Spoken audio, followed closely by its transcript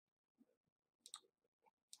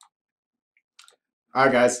All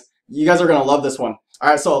right, guys. You guys are going to love this one.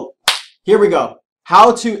 All right, so here we go.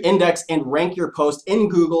 How to index and rank your post in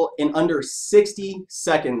Google in under 60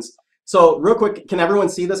 seconds. So real quick, can everyone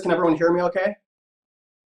see this? Can everyone hear me okay?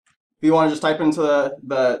 If you want to just type into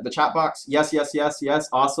the chat box. Yes, yes, yes, yes.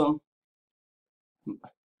 Awesome.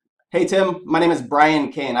 Hey, Tim. My name is Brian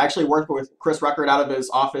Kane. I actually work with Chris Ruckert out of his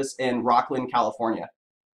office in Rockland, California.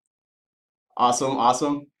 Awesome,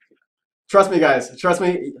 awesome. Trust me, guys. Trust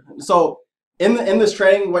me. So in this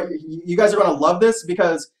training, what you guys are going to love this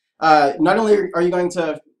because not only are you going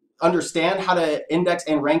to understand how to index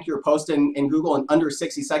and rank your post in Google in under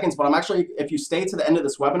 60 seconds, but I'm actually, if you stay to the end of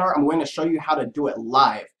this webinar, I'm going to show you how to do it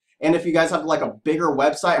live. And if you guys have like a bigger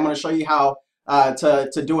website, I'm going to show you how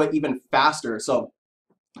to do it even faster. So,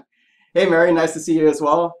 hey, Mary, nice to see you as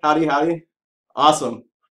well. Howdy, howdy. Awesome.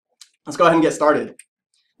 Let's go ahead and get started.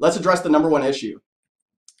 Let's address the number one issue.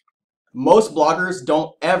 Most bloggers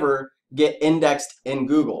don't ever get indexed in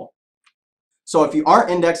Google. So if you aren't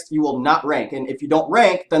indexed, you will not rank. And if you don't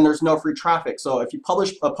rank, then there's no free traffic. So if you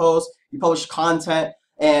publish a post, you publish content,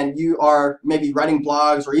 and you are maybe writing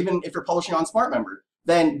blogs, or even if you're publishing on SmartMember,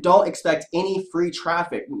 then don't expect any free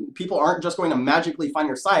traffic. People aren't just going to magically find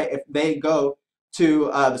your site if they go to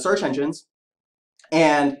the search engines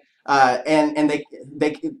and they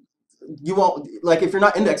you won't, like, if you're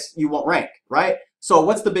not indexed, you won't rank, right? So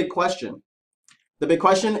what's the big question? The big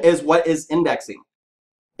question is, what is indexing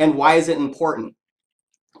and why is it important?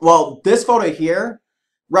 Well, this photo here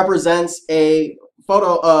represents a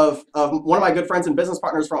photo of one of my good friends and business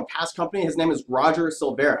partners from a past company. His name is Roger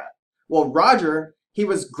Silvera. Well, Roger, he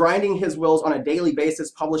was grinding his wheels on a daily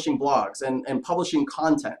basis, publishing blogs and publishing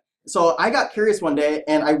content. So I got curious one day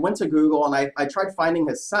and I went to Google and I tried finding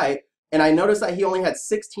his site, and I noticed that he only had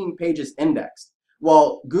 16 pages indexed.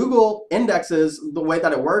 Well, Google indexes, the way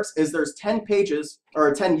that it works is there's 10 pages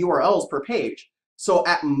or 10 URLs per page. So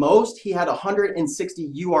at most, he had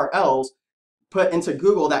 160 URLs put into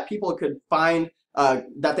Google that people could find,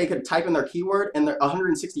 that they could type in their keyword, and there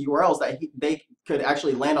 160 URLs that they could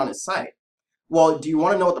actually land on his site. Well, do you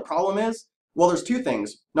want to know what the problem is? Well, there's two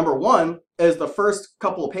things. Number one is the first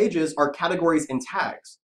couple of pages are categories and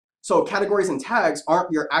tags. So categories and tags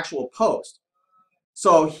aren't your actual post.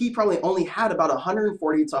 So he probably only had about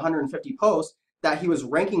 140 to 150 posts that he was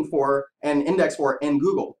ranking for and indexed for in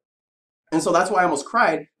Google. And so that's why I almost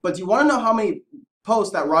cried. But do you want to know how many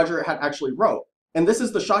posts that Roger had actually wrote? And this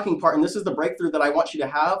is the shocking part, and this is the breakthrough that I want you to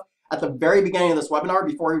have at the very beginning of this webinar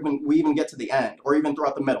before we even get to the end, or even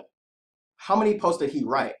throughout the middle. How many posts did he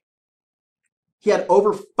write? He had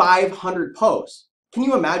over 500 posts. Can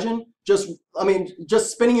you imagine just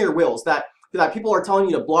spinning your wheels that people are telling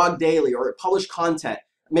you to blog daily or publish content,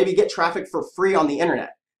 maybe get traffic for free on the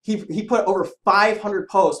internet. He put over 500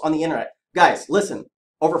 posts on the internet. Guys, listen,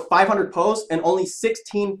 over 500 posts and only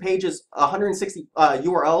 16 pages, 160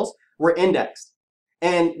 URLs were indexed.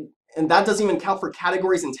 And that doesn't even count for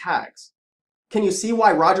categories and tags. Can you see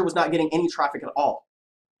why Roger was not getting any traffic at all?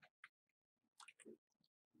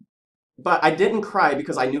 But I didn't cry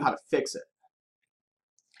because I knew how to fix it.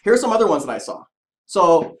 Here's some other ones that I saw.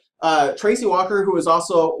 So Tracy Walker, who is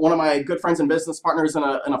also one of my good friends and business partners in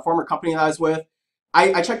a former company that I was with,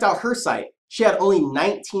 I checked out her site. She had only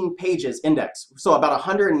 19 pages indexed, so about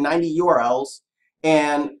 190 URLs.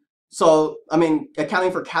 And so, I mean,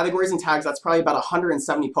 accounting for categories and tags, that's probably about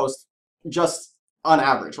 170 posts just on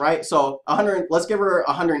average, right? So 100, let's give her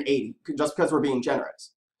 180, just because we're being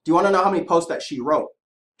generous. Do you want to know how many posts that she wrote?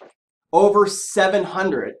 Over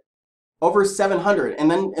 700. Over 700.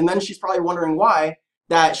 And then she's probably wondering why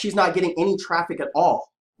that she's not getting any traffic at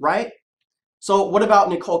all, right? So what about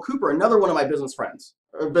Nicole Cooper, another one of my business friends,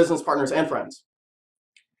 or business partners and friends?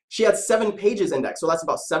 She had 7 pages indexed, so that's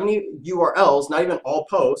about 70 URLs, not even all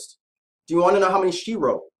posts. Do you want to know how many she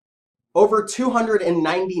wrote? Over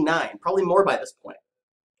 299, probably more by this point.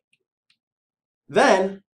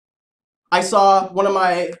 Then I saw one of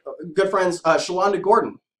my good friends, Shalonda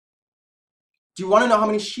Gordon. Do you want to know how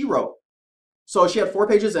many she wrote? So she had 4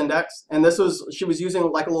 pages indexed, and she was using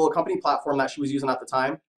like a little company platform that she was using at the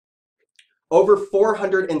time. Over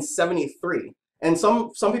 473. And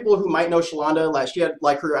some people who might know Shalonda, like, she had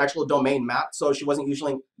like her actual domain map, so she wasn't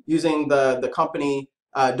usually using the company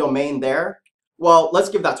domain there. Well, let's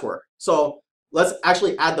give that to her. So let's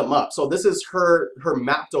actually add them up. So this is her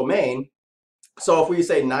map domain. So if we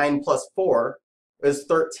say 9 plus 4 is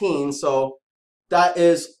 13, so that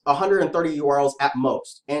is 130 URLs at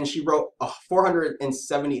most, and she wrote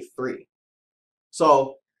 473.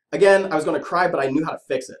 So again, I was going to cry, but I knew how to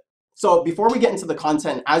fix it. So before we get into the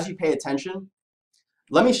content, as you pay attention,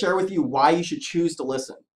 let me share with you why you should choose to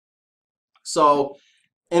listen. So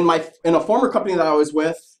in a former company that I was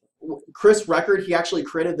with, Chris Record, he actually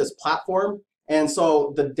created this platform. And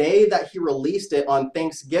so the day that he released it on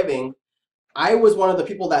Thanksgiving, I was one of the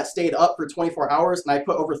people that stayed up for 24 hours, and I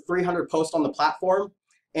put over 300 posts on the platform.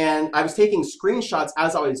 And I was taking screenshots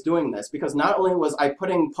as I was doing this, because not only was I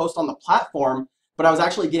putting posts on the platform, but I was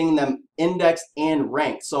actually getting them indexed and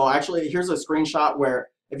ranked. So actually, here's a screenshot where,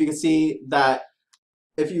 if you can see that,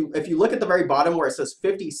 if you look at the very bottom where it says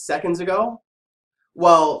 50 seconds ago,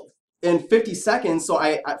 well, in 50 seconds, so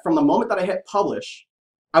from the moment that I hit publish,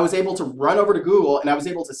 I was able to run over to Google, and I was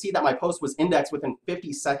able to see that my post was indexed within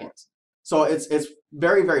 50 seconds. So it's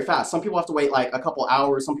very, very fast. Some people have to wait like a couple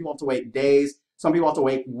hours. Some people have to wait days. Some people have to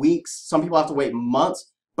wait weeks. Some people have to wait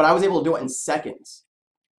months. But I was able to do it in seconds.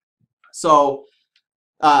 So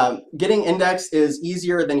getting indexed is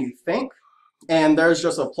easier than you think. And there's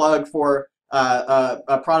just a plug for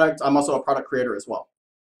a product. I'm also a product creator as well.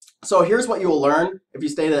 So here's what you will learn if you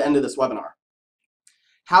stay to the end of this webinar.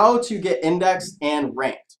 How to get indexed and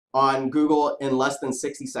ranked on Google in less than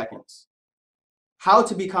 60 seconds. How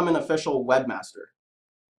to become an official webmaster.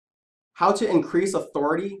 How to increase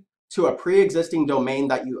authority to a pre-existing domain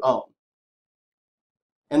that you own.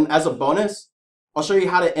 And as a bonus, I'll show you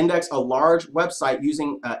how to index a large website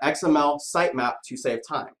using an XML sitemap to save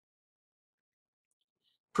time.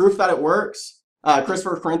 Proof that it works.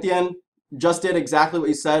 Christopher Corinthian just did exactly what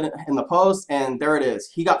he said in the post, and there it is.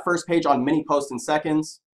 He got first page on many posts in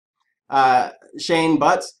seconds. Shane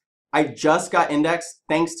Butts, I just got indexed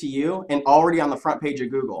thanks to you and already on the front page of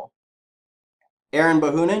Google. Aaron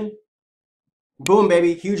Bahunin, boom,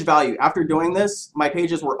 baby, huge value. After doing this, my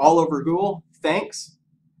pages were all over Google. Thanks.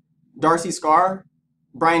 Darcy Scar,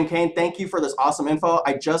 Brian Kane, thank you for this awesome info.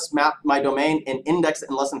 I just mapped my domain and indexed it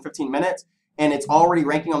in less than 15 minutes, and it's already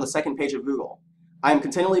ranking on the second page of Google. I am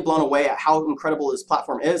continually blown away at how incredible this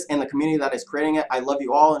platform is and the community that is creating it. I love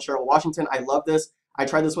you all. And Cheryl Washington, I love this. I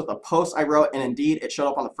tried this with a post I wrote, and indeed it showed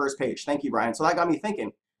up on the first page. Thank you, Brian. So that got me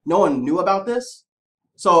thinking, no one knew about this.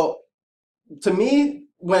 So to me,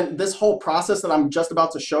 when this whole process that I'm just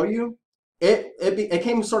about to show you, it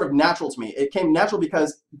came sort of natural to me. It came natural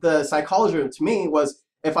because the psychology to me was,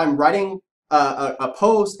 if I'm writing a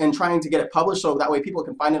post and trying to get it published so that way people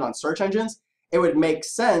can find it on search engines, it would make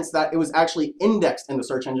sense that it was actually indexed in the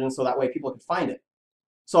search engine so that way people could find it.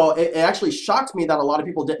 So it actually shocked me that a lot of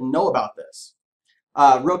people didn't know about this.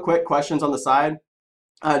 Real quick, questions on the side.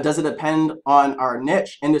 Does it depend on our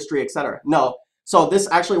niche, industry, etc.? No. So this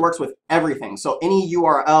actually works with everything. So any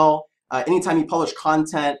URL, anytime you publish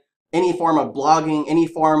content, any form of blogging, any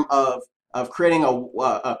form of creating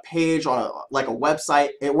a page on like a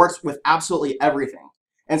website, it works with absolutely everything.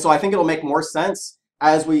 And so I think it'll make more sense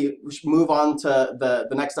as we move on to the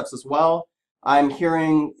next steps as well. I'm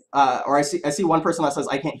hearing, or I see one person that says,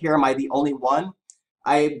 I can't hear, am I the only one?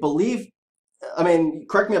 I believe, I mean,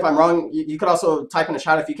 correct me if I'm wrong, you could also type in the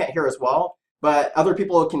chat if you can't hear as well, but other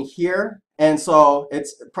people can hear, and so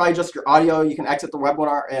it's probably just your audio. You can exit the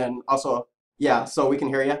webinar, and also, yeah, so we can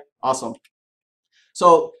hear you. Awesome.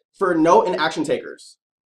 So for note and action takers,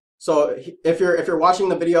 so if you're watching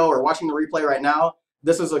the video or watching the replay right now,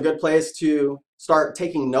 this is a good place to start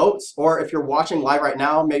taking notes. Or if you're watching live right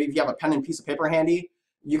now, maybe if you have a pen and piece of paper handy,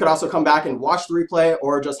 you could also come back and watch the replay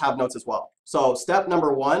or just have notes as well. So step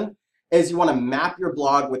number one is you want to map your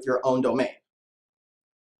blog with your own domain.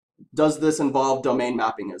 Does this involve domain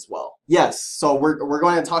mapping as well? Yes. So we're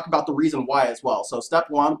going to talk about the reason why as well. So step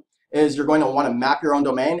one is you're going to want to map your own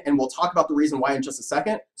domain, and we'll talk about the reason why in just a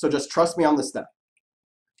second. So just trust me on this step.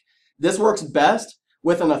 This works best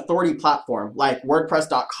with an authority platform like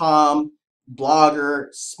WordPress.com, Blogger,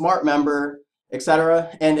 SmartMember,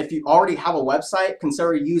 etc. And if you already have a website,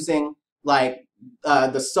 consider using like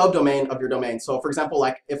the subdomain of your domain. So for example,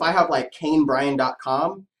 like if I have like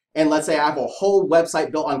kanebryan.com, and let's say I have a whole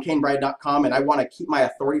website built on kanebryan.com and I want to keep my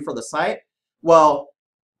authority for the site, well,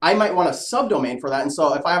 I might want a subdomain for that. And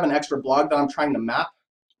so if I have an extra blog that I'm trying to map,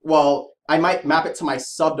 well, I might map it to my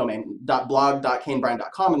subdomain,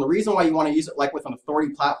 .blog.kanebryan.com. And the reason why you want to use it like with an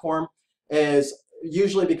authority platform is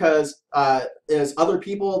usually because there's other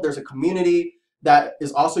people, there's a community that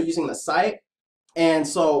is also using the site. And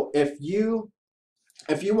so if you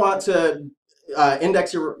want to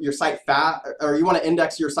index your site fast, or you want to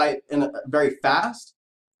index your site very fast,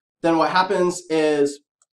 then what happens is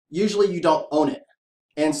usually you don't own it.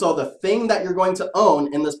 And so the thing that you're going to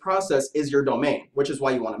own in this process is your domain, which is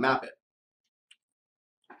why you want to map it.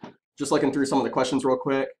 Just looking through some of the questions real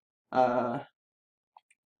quick. Can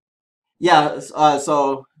you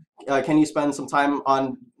spend some time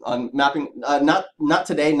on mapping? Not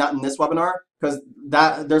today, not in this webinar, because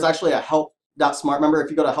there's actually a help.smartmember. If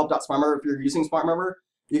you go to help.smartmember, if you're using SmartMember,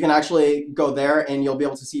 you can actually go there and you'll be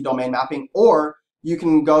able to see domain mapping, or you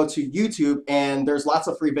can go to YouTube and there's lots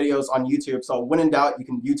of free videos on YouTube. So when in doubt, you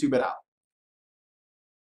can YouTube it out.